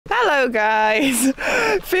Hello guys!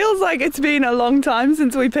 Feels like it's been a long time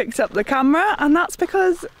since we picked up the camera, and that's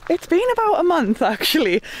because it's been about a month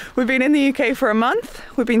actually. We've been in the UK for a month.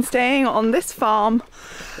 We've been staying on this farm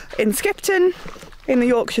in Skipton in the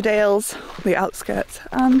Yorkshire Dales, the outskirts,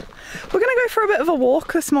 and we're going to go for a bit of a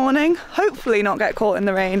walk this morning, hopefully not get caught in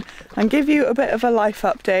the rain, and give you a bit of a life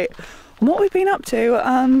update on what we've been up to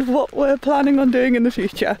and what we're planning on doing in the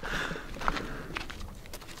future.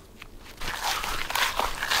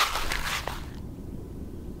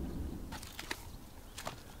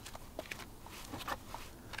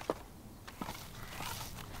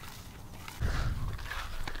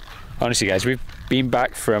 Honestly guys, we've been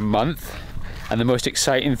back for a month, and the most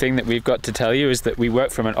exciting thing that we've got to tell you is that we work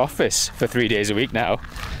from an office for 3 days a week now,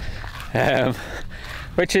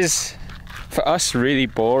 which is for us really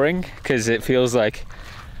boring because it feels like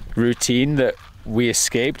routine that we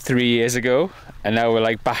escaped 3 years ago, and now we're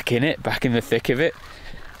like back in it, back in the thick of it,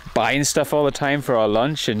 buying stuff all the time for our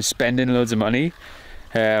lunch and spending loads of money,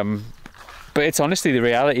 but it's honestly the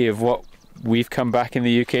reality of what we've come back in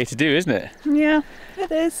the UK to do, isn't it? Yeah,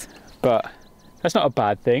 it is. But that's not a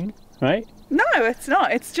bad thing, right? No, it's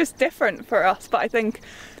not. It's just different for us, but I think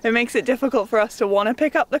it makes it difficult for us to want to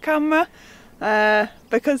pick up the camera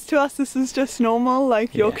because to us this is just normal.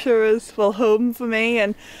 Like Yorkshire is, well, home for me,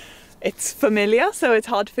 and it's familiar, so it's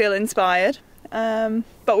hard to feel inspired.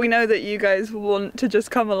 But we know that you guys want to just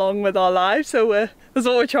come along with our lives, so that's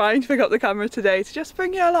what we're trying to pick up the camera today, to just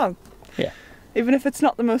bring you along. Yeah. Even if it's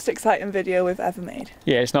not the most exciting video we've ever made.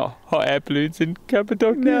 Yeah, it's not hot air balloons in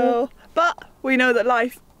Cappadocia. No, but we know that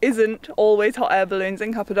life isn't always hot air balloons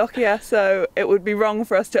in Cappadocia, so it would be wrong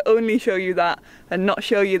for us to only show you that and not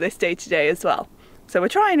show you this day to day as well. So we're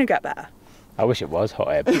trying to get better. I wish it was hot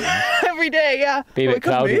air balloons. Every day, yeah. Be a bit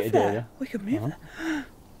cloudy today, yeah. We could move it.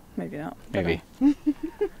 Maybe not. Maybe.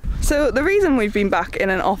 So the reason we've been back in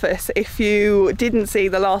an office, if you didn't see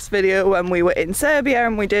the last video when we were in Serbia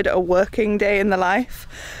and we did a working day in the life,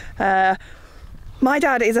 my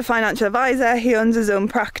dad is a financial advisor. He owns his own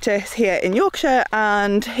practice here in Yorkshire,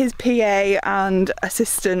 and his PA and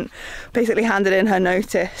assistant basically handed in her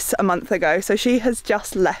notice a month ago, so she has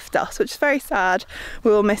just left us, which is very sad.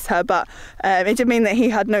 We will miss her, but it did mean that he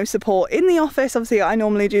had no support in the office. Obviously I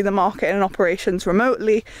normally do the market and operations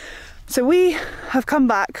remotely, so we have come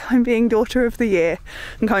back. I'm being daughter of the year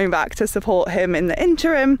and coming back to support him in the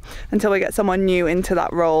interim until we get someone new into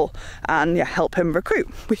that role and help him recruit.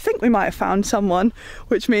 We think we might have found someone,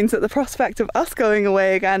 which means that the prospect of us going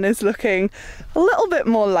away again is looking a little bit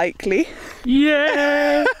more likely.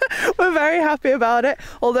 Yeah! We're very happy about it,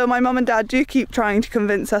 although my mum and dad do keep trying to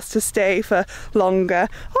convince us to stay for longer.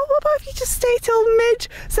 Oh, what about if you just stay till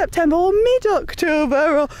mid-September or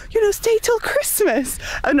mid-October, or, stay till Christmas?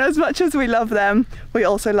 And as much as we love them, we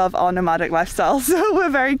also love our nomadic lifestyle, so we're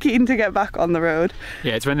very keen to get back on the road.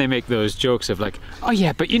 Yeah, it's when they make those jokes of like, oh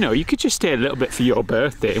yeah, but you could just stay a little bit for your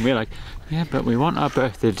birthday, and we're like, yeah, but we want our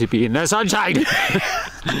birthday to be in the sunshine.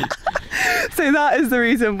 So that is the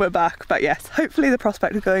reason we're back, but yes, hopefully the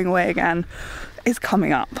prospect of going away again is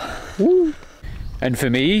coming up. Woo. And for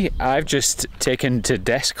me, I've just taken to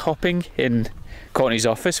desk hopping in Courtney's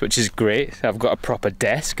office, which is great. I've got a proper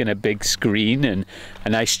desk and a big screen and a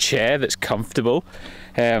nice chair that's comfortable,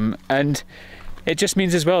 and it just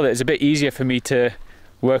means as well that it's a bit easier for me to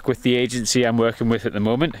work with the agency I'm working with at the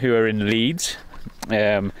moment, who are in Leeds.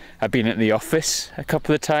 I've been at the office a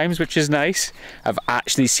couple of times, which is nice. I've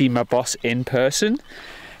actually seen my boss in person,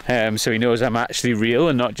 so he knows I'm actually real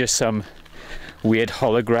and not just some weird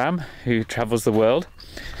hologram who travels the world.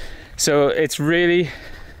 So it's really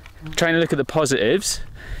trying to look at the positives.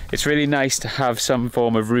 It's really nice to have some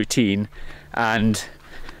form of routine and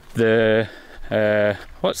the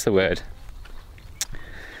what's the word?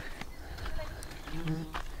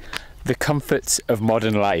 The comforts of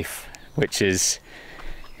modern life, which is,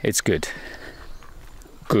 it's good.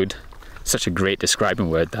 Good. Such a great describing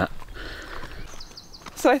word, that.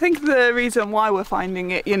 So I think the reason why we're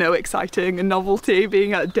finding it, exciting and novelty,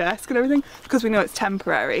 being at a desk and everything, because we know it's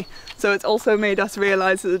temporary. So it's also made us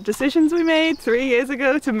realise that the decisions we made 3 years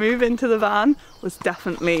ago to move into the van was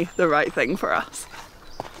definitely the right thing for us.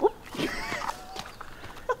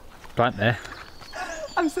 Plant there.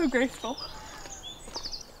 I'm so graceful.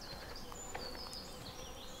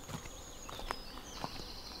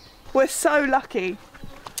 We're so lucky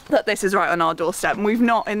that this is right on our doorstep, and we've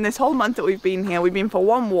not, in this whole month that we've been here, we've been for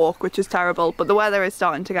one walk, which is terrible, but the weather is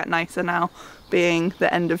starting to get nicer now, being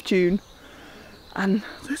the end of June, and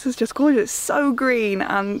this is just gorgeous. It's so green,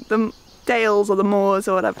 and the dales or the moors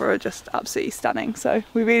or whatever are just absolutely stunning, so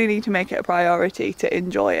we really need to make it a priority to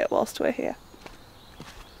enjoy it whilst we're here.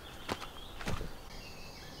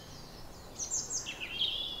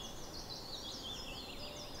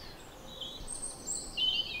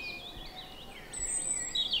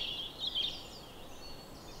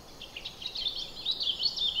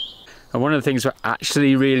 And one of the things we're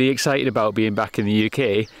actually really excited about being back in the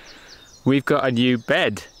UK, we've got a new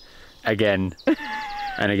bed again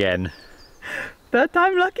and again. Third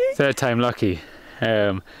time lucky? Third time lucky.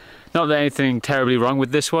 Not that anything terribly wrong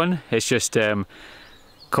with this one, it's just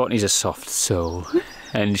Courtney's a soft soul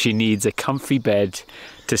and she needs a comfy bed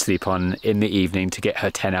to sleep on in the evening to get her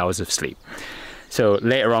 10 hours of sleep. So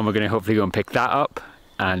later on we're going to hopefully go and pick that up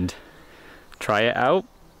and try it out.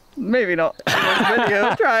 Maybe not in this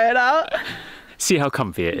video, try it out. See how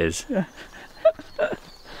comfy it is. Yeah.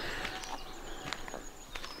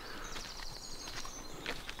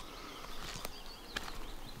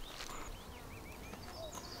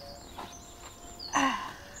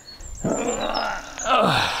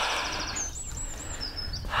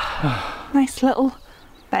 Nice little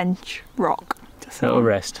bench rock. Just Little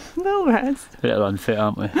rest. Little rest. A little unfit,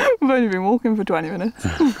 aren't we? We've only been walking for 20 minutes.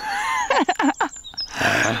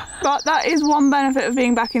 But that is one benefit of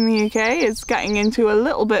being back in the UK, is getting into a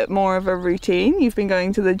little bit more of a routine. You've been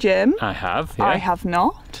going to the gym. I have, yeah. I have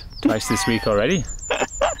not. Twice this week already.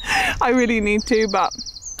 I really need to, but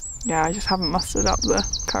yeah, I just haven't mustered up the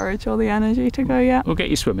courage or the energy to go yet. We'll get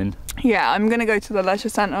you swimming. Yeah, I'm gonna go to the leisure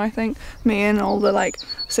centre, I think. Me and all the like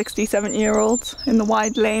 60, 70-year-olds in the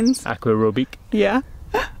wide lanes. Aqua aerobic. Yeah.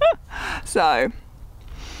 So,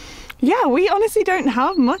 yeah, we honestly don't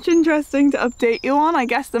have much interesting to update you on. I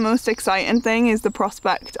guess the most exciting thing is the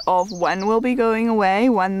prospect of when we'll be going away,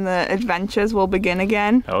 when the adventures will begin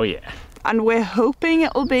again. Oh yeah. And we're hoping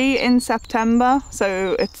it'll be in September,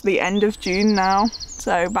 so it's the end of June now.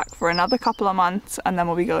 So back for another couple of months and then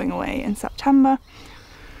we'll be going away in September.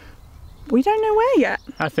 We don't know where yet.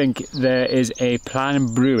 I think there is a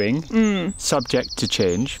plan brewing, subject to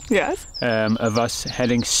change, Yes. of us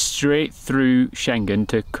heading straight through Schengen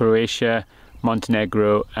to Croatia,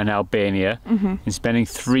 Montenegro and Albania, and spending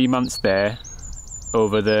 3 months there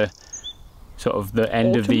over the sort of the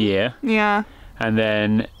end of the year. Yeah. And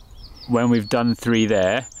then when we've done 3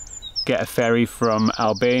 there, get a ferry from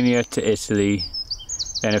Albania to Italy,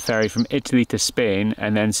 then a ferry from Italy to Spain,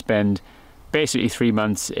 and then spend basically 3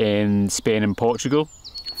 months in Spain and Portugal.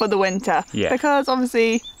 For the winter. Yeah. Because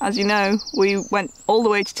obviously, as you know, we went all the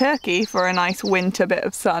way to Turkey for a nice winter bit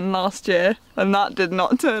of sun last year, and that did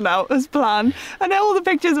not turn out as planned. And all the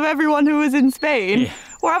pictures of everyone who was in Spain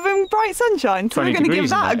were having bright sunshine, so we're going to give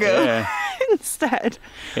that a go instead.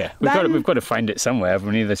 Yeah, we've got to find it somewhere.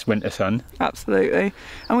 We need this winter sun. Absolutely.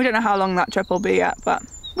 And we don't know how long that trip will be yet, but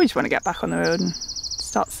we just want to get back on the road and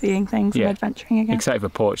start seeing things and adventuring again. Excited for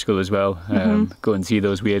Portugal as well. Go and see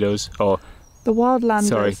those weirdos, or the wildlanders.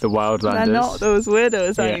 Sorry, the wildlanders. They're not those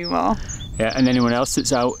weirdos anymore. Yeah, and anyone else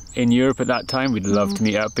that's out in Europe at that time, we'd love to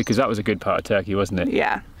meet up, because that was a good part of Turkey, wasn't it?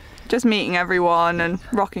 Yeah, just meeting everyone and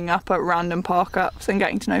rocking up at random park ups and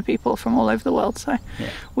getting to know people from all over the world. So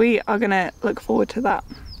we are going to look forward to that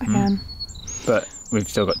again. But we've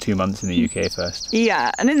still got 2 months in the UK first.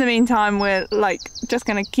 Yeah, and in the meantime we're like just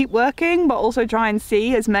going to keep working, but also try and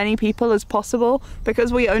see as many people as possible,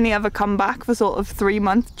 because we only ever come back for sort of 3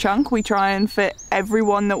 month chunk. We try and fit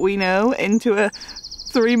everyone that we know into a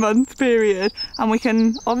 3 month period, and we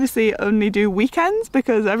can obviously only do weekends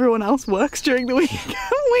because everyone else works during the week.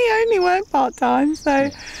 We only work part-time,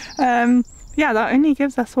 so yeah, that only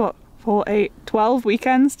gives us what, 4, 8, 12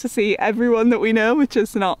 weekends to see everyone that we know, which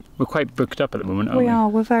is not... We're quite booked up at the moment, aren't we?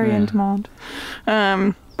 We're very in demand.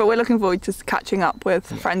 But we're looking forward to catching up with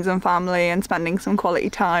friends and family and spending some quality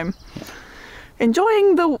time.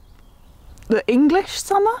 Enjoying the English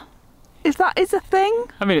summer, if that is a thing.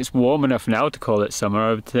 I mean, it's warm enough now to call it summer,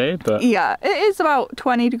 I would say, but... Yeah, it is about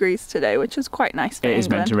 20 degrees today, which is quite nice for England. It is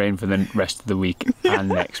meant to rain for the rest of the week and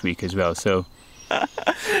next week as well, so...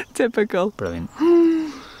 Typical. Brilliant.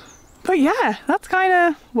 But yeah, that's kind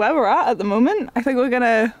of where we're at the moment. I think we're going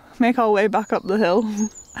to make our way back up the hill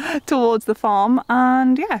towards the farm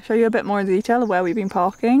and show you a bit more detail of where we've been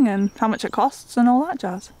parking and how much it costs and all that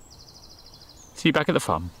jazz. See you back at the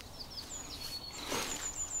farm.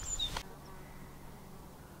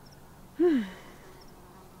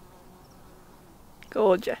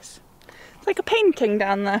 Gorgeous. It's like a painting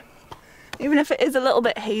down there. Even if it is a little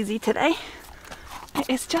bit hazy today, it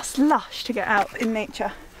is just lush to get out in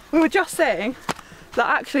nature. We were just saying that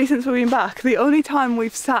actually since we've been back, the only time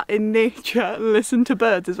we've sat in nature and listened to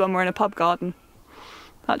birds is when we're in a pub garden.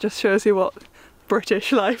 That just shows you what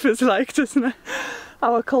British life is like, doesn't it?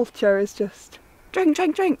 Our culture is just drink,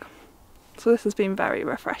 drink, drink. So this has been very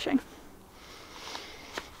refreshing.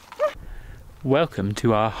 Welcome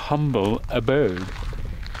to our humble abode.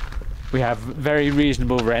 We have very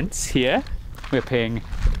reasonable rents here. We're paying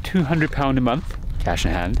 £200 a month, cash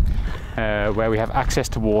in hand, where we have access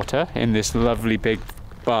to water in this lovely big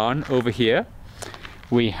barn over here.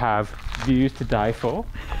 We have views to die for.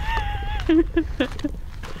 I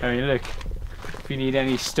mean, look, if you need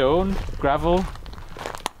any stone, gravel,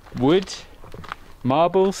 wood,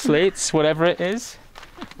 marble, slates, whatever it is,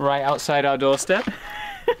 right outside our doorstep.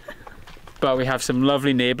 But we have some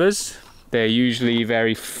lovely neighbours. They're usually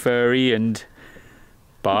very furry and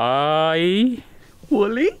woolly.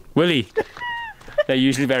 They're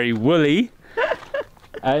usually very woolly.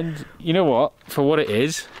 And you know what? For what it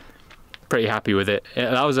is, pretty happy with it. It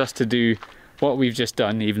allows us to do what we've just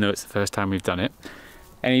done, even though it's the first time we've done it,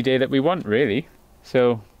 any day that we want, really.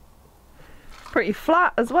 So pretty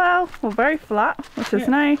flat as well. Well, very flat, which is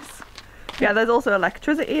nice. Yeah, there's also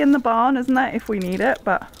electricity in the barn, isn't there, if we need it,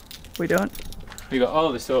 but we don't. We got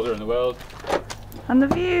all the solar in the world. And the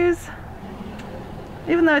views,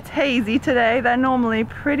 even though it's hazy today, they're normally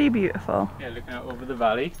pretty beautiful. Yeah, looking out over the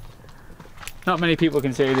valley. Not many people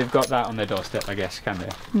can say they've got that on their doorstep, I guess, can they?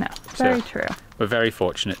 No, very true. We're very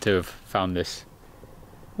fortunate to have found this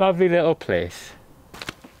lovely little place.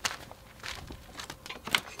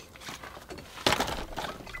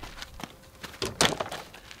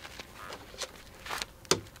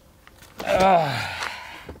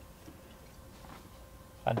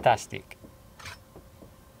 Fantastic.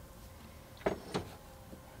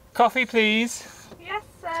 Coffee, please. Yes,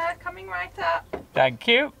 sir. Coming right up. Thank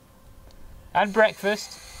you. And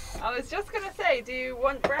breakfast. I was just going to say, do you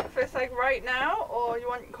want breakfast like right now, or you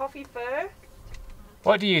want coffee first?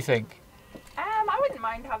 What do you think? I wouldn't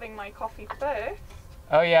mind having my coffee first.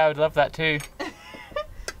 Oh yeah, I would love that too.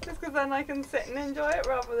 Just because then I can sit and enjoy it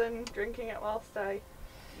rather than drinking it whilst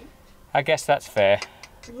I guess that's fair.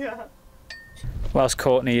 Yeah. Whilst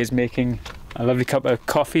Courtney is making a lovely cup of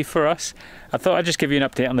coffee for us, I thought I'd just give you an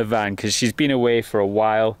update on the van because she's been away for a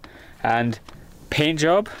while. And paint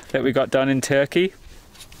job that we got done in Turkey,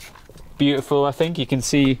 beautiful. I think you can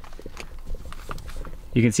see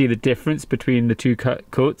the difference between the two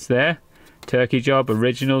coats there. Turkey job,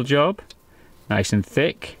 original job, nice and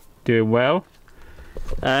thick, doing well.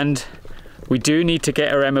 And we do need to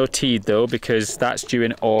get her MOT'd though, because that's due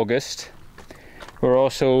in August. We're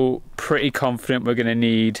also pretty confident we're going to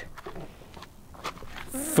need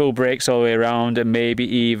full brakes all the way around and maybe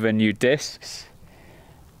even new discs.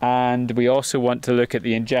 And we also want to look at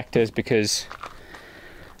the injectors because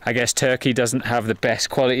I guess Turkey doesn't have the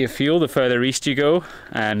best quality of fuel the further east you go,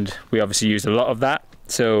 and we obviously use a lot of that.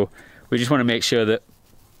 So we just want to make sure that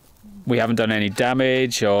we haven't done any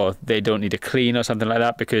damage or they don't need a clean or something like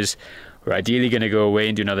that, because we're ideally going to go away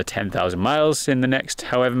and do another 10,000 miles in the next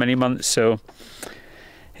however many months. So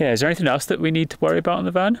yeah, is there anything else that we need to worry about in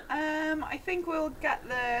the van? I think we'll get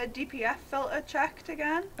the DPF filter checked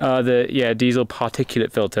again. The diesel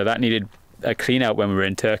particulate filter, that needed a clean out when we were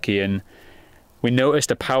in Turkey, and we noticed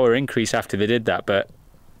a power increase after they did that, but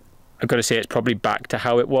I've got to say it's probably back to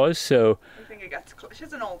how it was. So I think it gets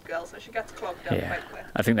she's an old girl, so she gets clogged up quite quick.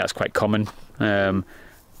 I think that's quite common,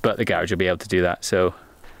 but the garage will be able to do that, so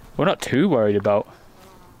we're not too worried about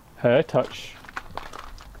her. Touch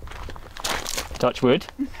wood.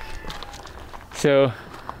 So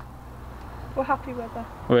we're happy with her.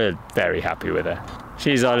 We're very happy with her.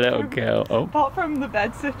 She's our little girl. Oh. Apart from the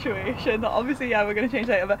bed situation, that obviously, yeah, we're going to change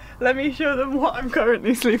later, but let me show them what I'm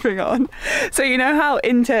currently sleeping on. So you know how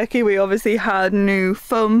in Turkey we obviously had new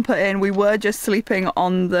foam put in? We were just sleeping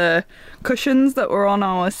on the cushions that were on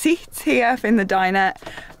our seats here in the dinette.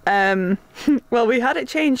 Well, we had it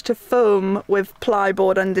changed to foam with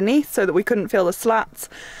plyboard underneath so that we couldn't feel the slats.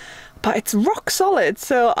 But it's rock solid,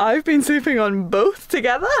 so I've been sleeping on both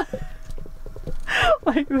together.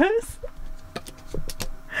 Like this.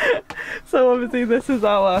 So obviously this is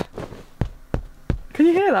our... Can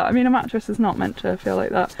you hear that? I mean, a mattress is not meant to feel like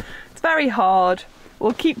that. It's very hard.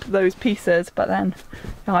 We'll keep those pieces, but then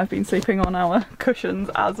I've been sleeping on our cushions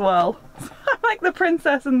as well. I'm like the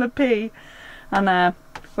princess and the pea. And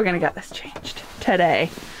we're going to get this changed today.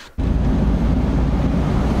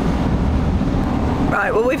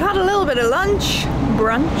 Right, well, we've had a little bit of lunch,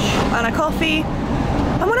 brunch, and a coffee.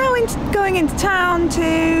 And we're now going into town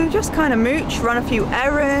to just kind of mooch, run a few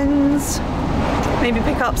errands, maybe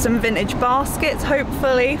pick up some vintage baskets,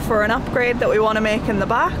 hopefully, for an upgrade that we want to make in the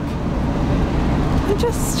back. And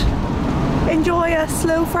just enjoy a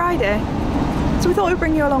slow Friday. So we thought we'd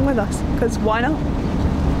bring you along with us, because why not?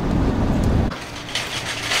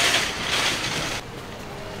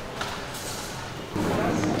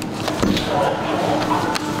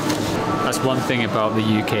 That's one thing about the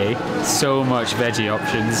UK, so much veggie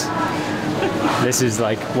options. This is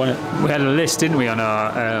like we had a list, didn't we, on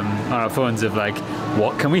our phones of like,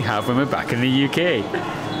 what can we have when we're back in the UK?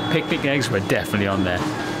 Picnic eggs were definitely on there.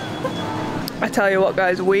 I tell you what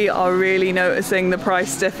guys, we are really noticing the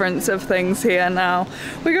price difference of things here now.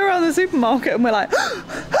 We go around the supermarket and we're like,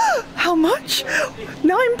 how much?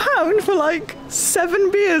 £9 for like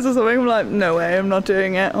 7 beers or something. I'm like, no way, I'm not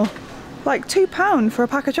doing it. Or like £2 for a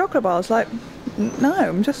pack of chocolate bars. Like, no,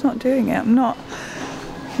 I'm just not doing it. I'm not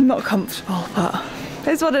comfortable, but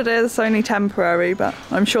it's what it is. It's only temporary, but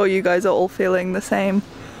I'm sure you guys are all feeling the same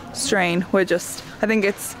strain. We're just, I think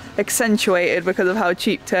it's accentuated because of how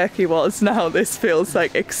cheap Turkey was. Now this feels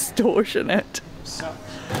like extortionate.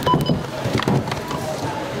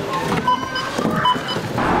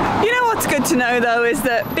 You know what's good to know though is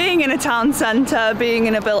that being in a town centre, being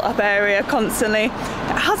in a built up area constantly, it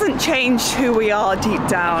hasn't changed who we are deep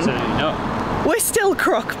down. Absolutely not. We're still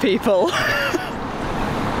croc people.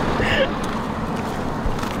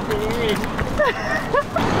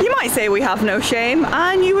 You might say we have no shame,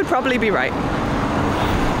 and you would probably be right.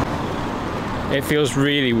 It feels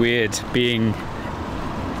really weird being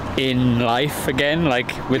in life again,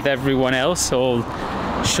 like with everyone else, all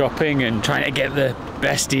shopping and trying to get the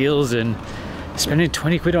best deals and spending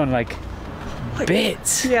 20 quid on like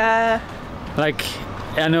bits. Yeah. Like,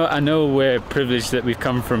 I know we're privileged that we've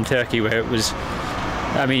come from Turkey where it was,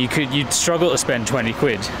 I mean, you'd struggle to spend 20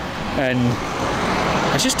 quid, and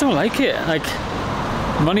I just don't like it. Like,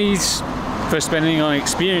 money's for spending on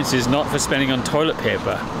experiences, not for spending on toilet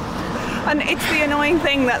paper. And it's the annoying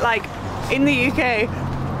thing that, like, in the UK,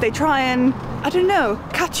 they try and, I don't know,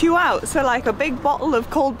 catch you out. So like a big bottle of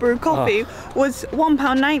cold brew coffee was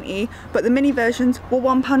 £1.90, but the mini versions were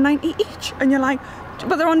 £1.90 each. And you're like,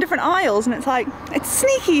 but they're on different aisles, and it's like, it's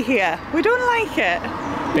sneaky here. We don't like it.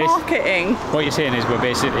 Marketing. What you're saying is we're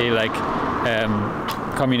basically like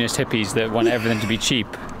communist hippies that want everything to be cheap,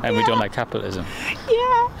 and we don't like capitalism.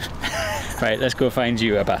 Yeah. Right, let's go find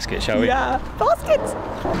you a basket, shall we? Yeah, baskets.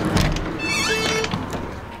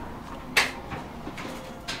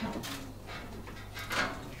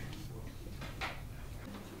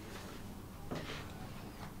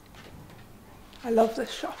 I love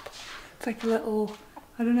this shop. It's like a little,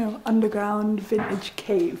 I don't know, underground vintage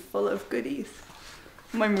cave full of goodies.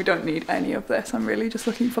 I mean, we don't need any of this. I'm really just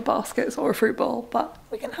looking for baskets or a fruit bowl, but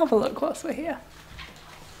we can have a look whilst we're here.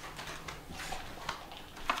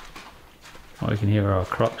 Oh, we can hear our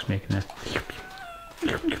crocs making a...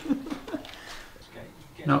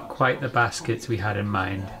 Not quite the baskets we had in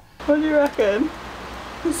mind. What do you reckon?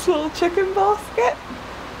 This little chicken basket?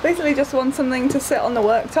 Basically just want something to sit on the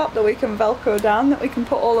worktop that we can velcro down, that we can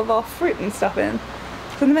put all of our fruit and stuff in.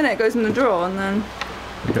 So in the minute it goes in the drawer, and then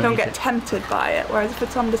we don't get tempted by it, whereas if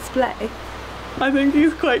it's on display, I think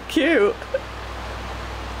he's quite cute.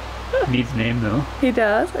 Needs a name though. He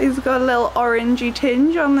does. He's got a little orangey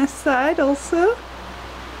tinge on this side also.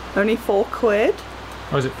 Only 4 quid.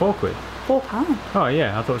 Oh, is it 4 quid? £4. Oh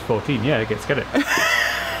yeah, I thought it was 14. Yeah, let's get it.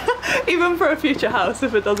 Even for a future house,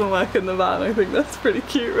 if it doesn't work in the van, I think that's pretty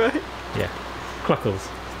cute, right? Yeah. Cluckles.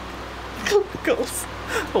 Cluckles.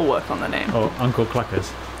 We'll work on the name. Oh, Uncle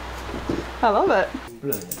Cluckers. I love it.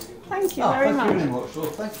 Brilliant. Thank you very much. Thank you very much, so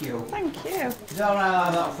thank you. Thank you. Is that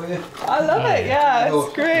alright that for you? I love it, yeah,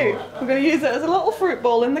 it's great. We're going to use it as a little fruit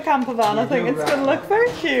bowl in the camper van. I think it's going to look very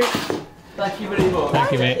cute. Thank you very much.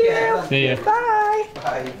 Thank you, mate. Thank you. See ya. Bye.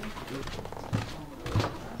 Bye.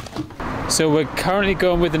 So we're currently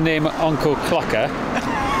going with the name Uncle Clucker.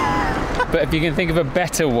 But if you can think of a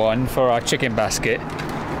better one for our chicken basket,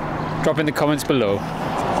 drop in the comments below.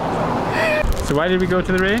 So why did we go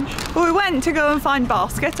to the range? Well, we went to go and find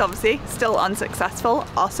baskets, obviously, still unsuccessful.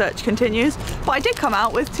 Our search continues. But I did come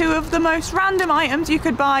out with 2 of the most random items you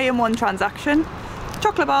could buy in one transaction.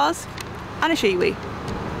 Chocolate bars and a shiwi.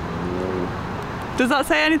 Does that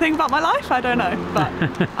say anything about my life? I don't know, but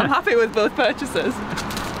I'm happy with both purchases.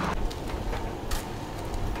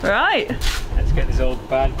 Right. Let's get this old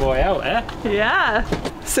bad boy out, eh? Yeah.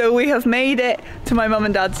 So we have made it to my mum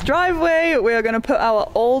and dad's driveway. We are going to put our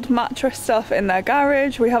old mattress stuff in their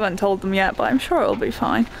garage. We haven't told them yet, but I'm sure it'll be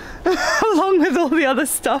fine. Along with all the other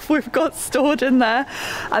stuff we've got stored in there.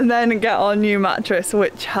 And then get our new mattress,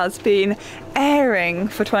 which has been airing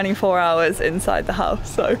for 24 hours inside the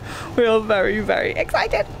house. So we are very, very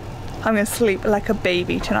excited. I'm going to sleep like a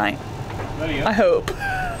baby tonight. There you go. I hope.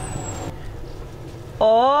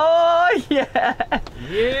 Oh yeah!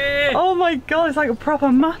 Yeah! Oh my god, it's like a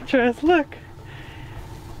proper mattress, look!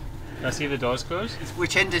 Can I see the doors closed?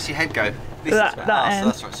 Which end does your head go? This That is where, end. So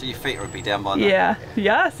that's right, so your feet would be down by that. Yeah,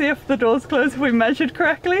 yeah, see if the door's closed, if we measured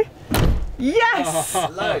correctly. Yes!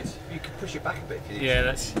 Loads. You can push it back a bit if you need Yeah, to.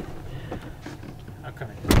 that's... I'll come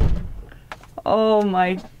in. Oh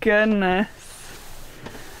my goodness.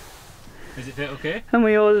 Does it fit okay? And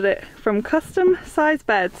we ordered it from Custom Size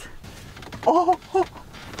Beds. Oh,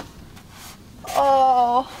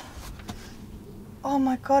 oh, oh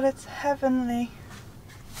my god, it's heavenly.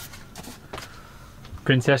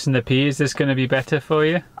 Princess and the Pea, is this going to be better for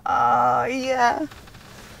you? Yeah.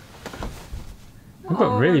 We've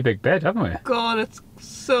got a really big bed, haven't we? God, it's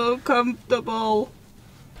so comfortable.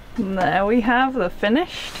 And there we have the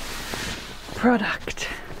finished product.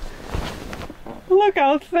 Look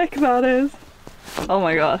how thick that is. Oh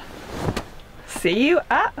my god. See you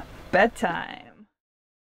at bedtime.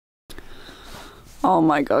 Oh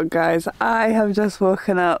my god, guys, I have just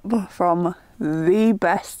woken up from the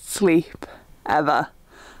best sleep ever,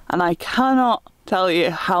 and I cannot tell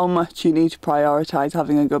you how much you need to prioritise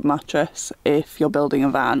having a good mattress if you're building a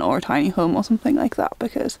van or a tiny home or something like that,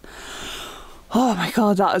 because oh my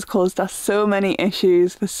god, that has caused us so many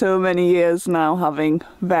issues for so many years now, having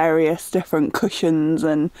various different cushions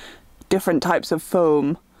and different types of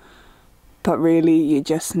foam. But really, you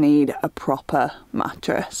just need a proper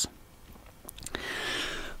mattress.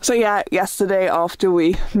 So yeah, yesterday after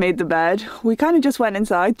we made the bed, we kind of just went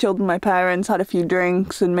inside, chilled with my parents, had a few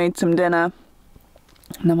drinks and made some dinner.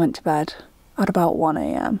 And then went to bed at about 1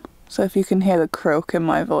 AM. So if you can hear the croak in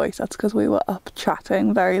my voice, that's because we were up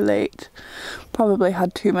chatting very late. Probably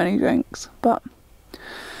had too many drinks, but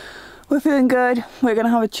we're feeling good. We're going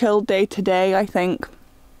to have a chilled day today, I think.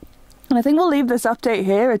 And I think we'll leave this update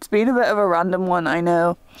here. It's been a bit of a random one, I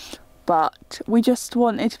know. But we just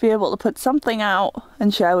wanted to be able to put something out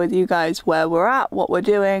and share with you guys where we're at, what we're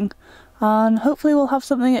doing. And hopefully we'll have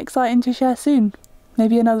something exciting to share soon.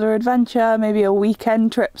 Maybe another adventure, maybe a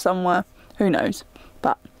weekend trip somewhere. Who knows?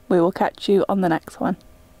 But we will catch you on the next one.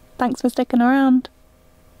 Thanks for sticking around.